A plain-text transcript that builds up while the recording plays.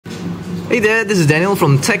Hey there, this is Daniel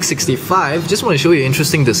from Tech65. Just want to show you an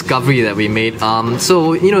interesting discovery that we made.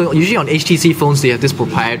 So, usually on HTC phones, they have this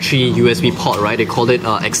proprietary USB port, right? They call it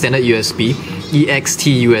extended USB,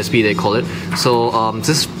 ExtUSB they call it. So,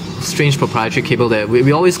 this strange proprietary cable that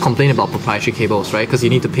we always complain about proprietary cables, right? Because you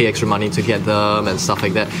need to pay extra money to get them and stuff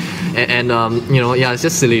like that. Yeah, it's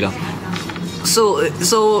just silly.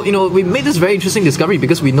 So we made this very interesting discovery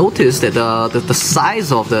because we noticed that the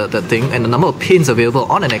size of the thing and the number of pins available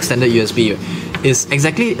on an extended USB is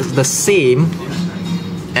exactly the same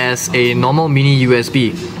as a normal mini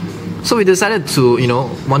USB. So we decided to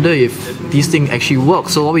wonder if these things actually work.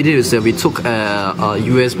 So what we did is that we took a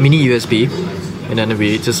mini USB and then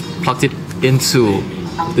we just plugged it into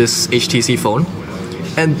this HTC phone.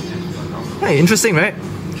 And hey, interesting, right?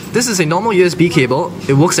 This is a normal USB cable.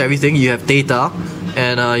 It works everything. You have data,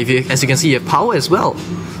 and as you can see, you have power as well.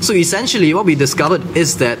 So essentially, what we discovered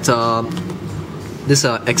is that this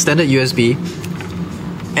extended USB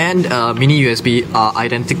and mini USB are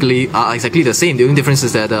exactly the same. The only difference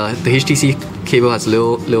is that the HTC cable has a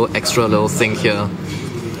little extra thing here.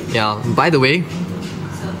 Yeah. By the way,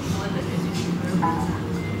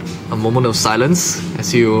 a moment of silence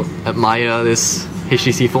as you admire this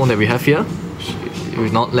HTC phone that we have here. We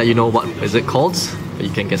will not let you know what is it called, but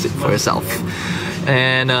you can guess it for yourself.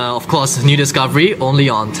 And of course, new discovery only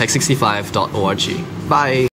on tech65.org. Bye!